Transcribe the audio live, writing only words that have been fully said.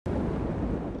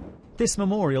This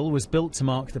memorial was built to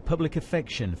mark the public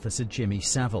affection for Sir Jimmy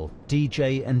Savile,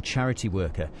 DJ and charity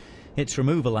worker. Its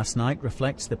removal last night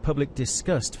reflects the public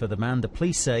disgust for the man the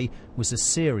police say was a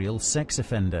serial sex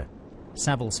offender.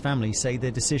 Savile's family say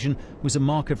their decision was a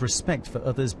mark of respect for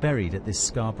others buried at this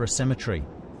Scarborough cemetery.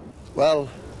 Well,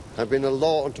 I've been a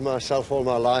law unto myself all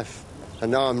my life,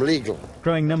 and now I'm legal.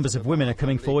 Growing numbers of women are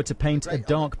coming forward to paint a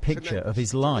dark picture of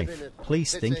his life.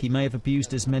 Police think he may have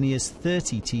abused as many as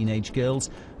 30 teenage girls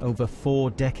over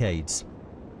 4 decades.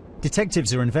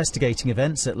 Detectives are investigating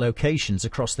events at locations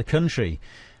across the country.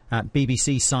 At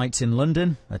BBC sites in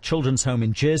London, a children's home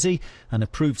in Jersey, an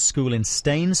approved school in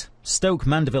Staines, Stoke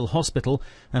Mandeville Hospital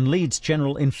and Leeds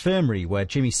General Infirmary, where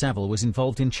Jimmy Savile was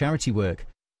involved in charity work.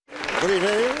 Good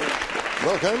evening.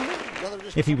 Welcome.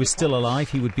 If he was still alive,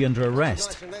 he would be under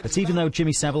arrest. But even though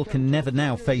Jimmy Savile can never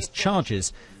now face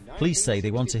charges, police say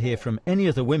they want to hear from any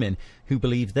other women who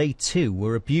believe they too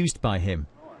were abused by him.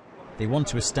 They want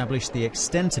to establish the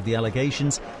extent of the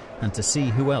allegations and to see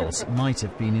who else might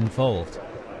have been involved.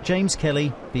 James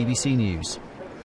Kelly, BBC News.